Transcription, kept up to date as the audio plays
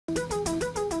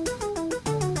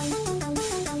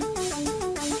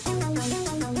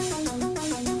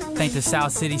thank the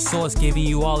South City source, giving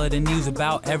you all of the news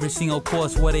about every single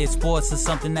course, whether it's sports or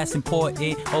something that's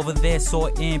important. Over there,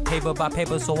 sorting paper by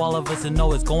paper, so all of us will know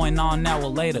what's going on now or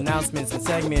later. Announcements and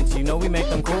segments, you know we make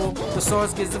them cool. The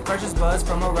source gives the freshest buzz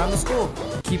from around the school.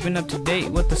 Keeping up to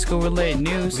date with the school-related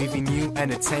news. Leaving you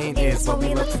entertained is what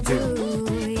we love to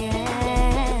do.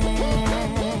 Yeah.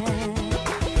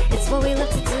 It's what we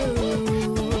love to do.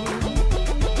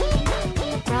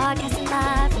 Broadcasting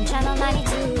live from Channel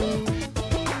 92.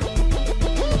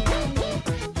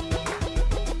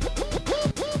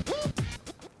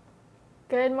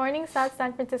 Good morning, South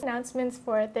San Francisco. Announcements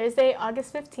for Thursday,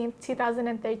 August 15th,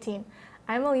 2013.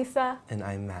 I'm Elisa. And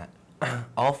I'm Matt.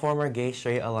 All former Gay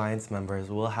Straight Alliance members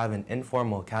will have an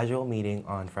informal casual meeting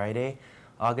on Friday,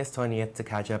 August 20th to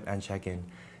catch up and check in.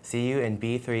 See you in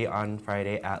B3 on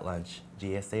Friday at lunch.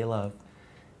 GSA love.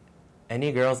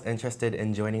 Any girls interested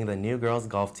in joining the new girls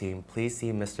golf team, please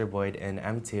see Mr. Boyd in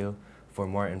M2 for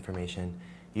more information.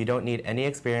 You don't need any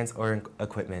experience or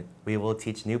equipment. We will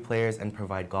teach new players and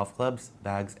provide golf clubs,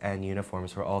 bags, and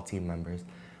uniforms for all team members.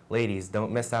 Ladies,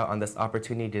 don't miss out on this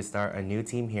opportunity to start a new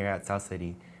team here at South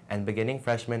City, and beginning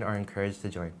freshmen are encouraged to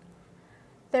join.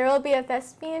 There will be a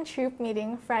thespian troupe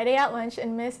meeting Friday at lunch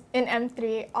in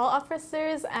M3. All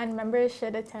officers and members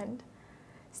should attend.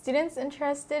 Students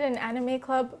interested in anime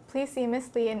club, please see Miss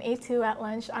Lee in A2 at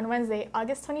lunch on Wednesday,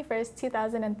 August 21st,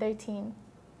 2013.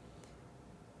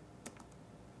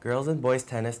 Girls and boys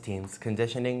tennis teams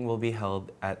conditioning will be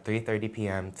held at 3:30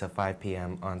 p.m. to 5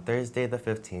 p.m. on Thursday the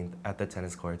 15th at the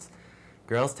tennis courts.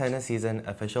 Girls tennis season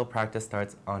official practice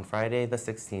starts on Friday the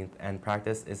 16th, and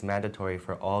practice is mandatory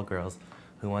for all girls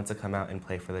who want to come out and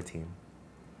play for the team.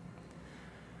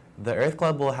 The Earth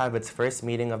Club will have its first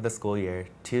meeting of the school year,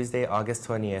 Tuesday, August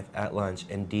 20th at lunch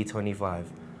in D25.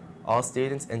 All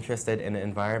students interested in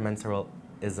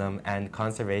environmentalism and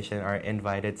conservation are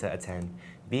invited to attend.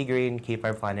 Be green, keep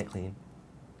our planet clean.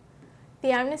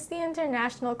 The Amnesty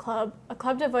International Club, a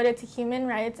club devoted to human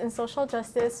rights and social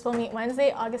justice, will meet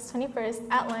Wednesday, August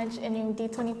 21st at lunch in room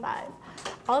D25.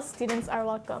 All students are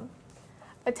welcome.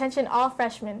 Attention all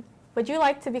freshmen. Would you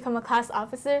like to become a class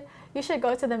officer? You should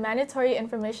go to the mandatory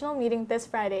informational meeting this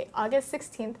Friday, August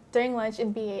 16th, during lunch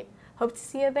in B8. Hope to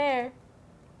see you there.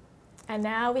 And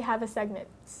now we have a segment.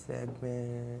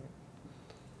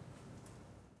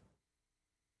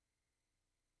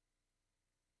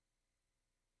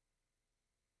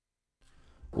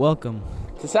 Welcome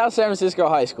to South San Francisco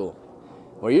High School,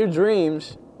 where your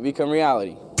dreams become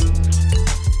reality.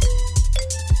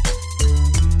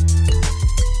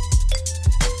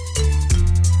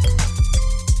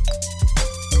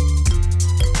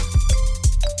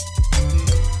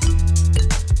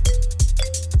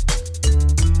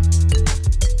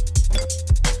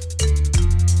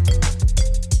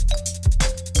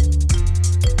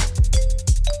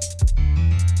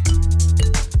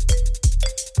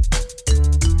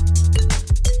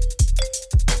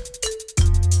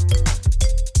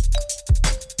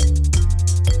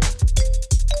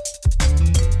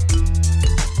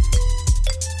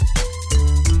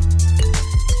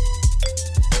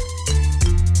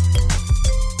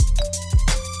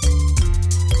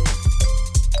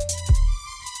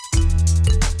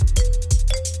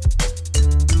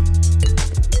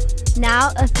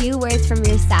 Now, a few words from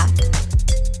your staff.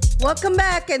 Welcome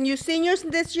back, and you seniors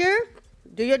this year,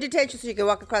 do your detention so you can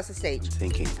walk across the stage.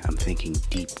 I'm thinking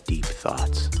deep, deep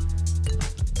thoughts.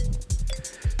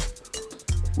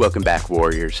 Welcome back,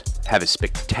 Warriors. Have a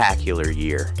spectacular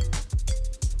year.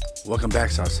 Welcome back,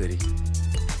 South City.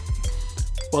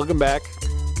 Welcome back.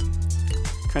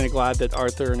 Kind of glad that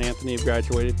Arthur and Anthony have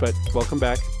graduated, but welcome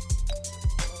back.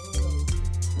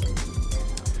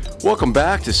 Welcome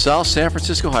back to South San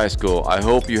Francisco High School. I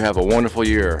hope you have a wonderful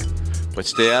year, but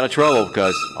stay out of trouble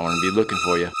because I'm going to be looking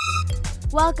for you.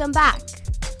 Welcome back.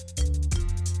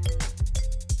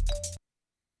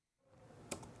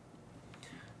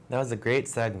 That was a great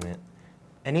segment.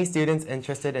 Any students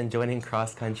interested in joining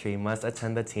cross country must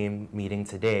attend the team meeting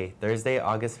today, Thursday,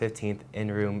 August 15th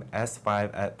in room S5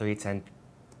 at 310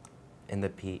 in the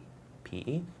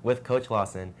PE with Coach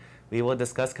Lawson. We will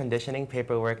discuss conditioning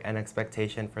paperwork and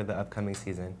expectation for the upcoming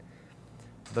season.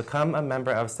 Become a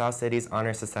member of South City's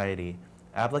Honor Society.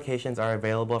 Applications are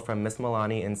available from Miss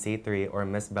Milani in C3 or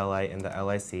Miss Belli in the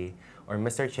LIC or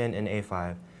Mr. Chin in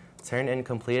A5. Turn in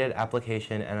completed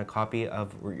application and a copy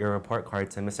of your report card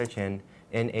to Mr. Chin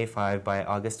in A5 by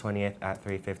August 20th at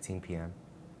 3:15 p.m.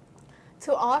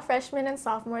 To all freshmen and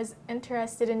sophomores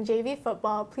interested in JV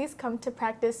football, please come to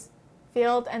practice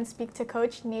field and speak to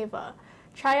Coach Neva.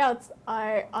 Tryouts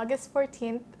are August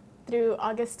 14th through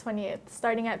August 20th,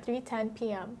 starting at 3:10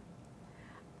 p.m.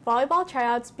 Volleyball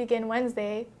tryouts begin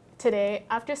Wednesday, today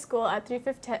after school at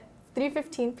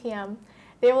 3:15 p.m.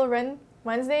 They will run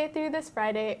Wednesday through this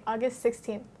Friday, August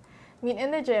 16th. Meet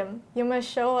in the gym. You must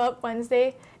show up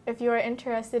Wednesday if you are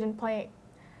interested in playing,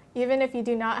 even if you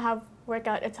do not have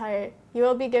workout attire. You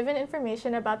will be given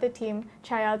information about the team,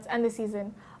 tryouts, and the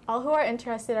season. All who are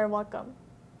interested are welcome.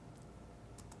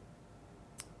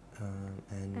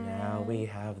 And now we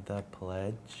have the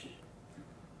pledge.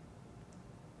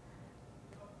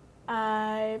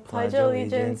 I pledge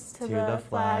allegiance to the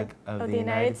flag of the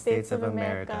United States of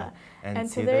America and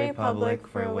to the republic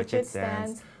for which it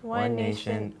stands, one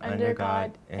nation, under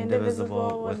God,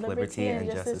 indivisible, with liberty and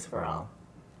justice for all.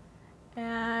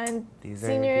 And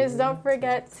seniors, don't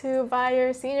forget to buy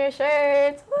your senior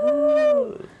shirts.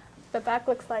 Woo! The back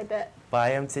looks like that. Buy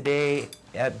them today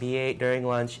at B8 during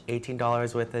lunch.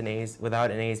 $18 with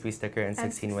without an ASB sticker and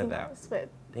 $16 without.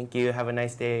 Thank you. Have a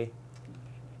nice day.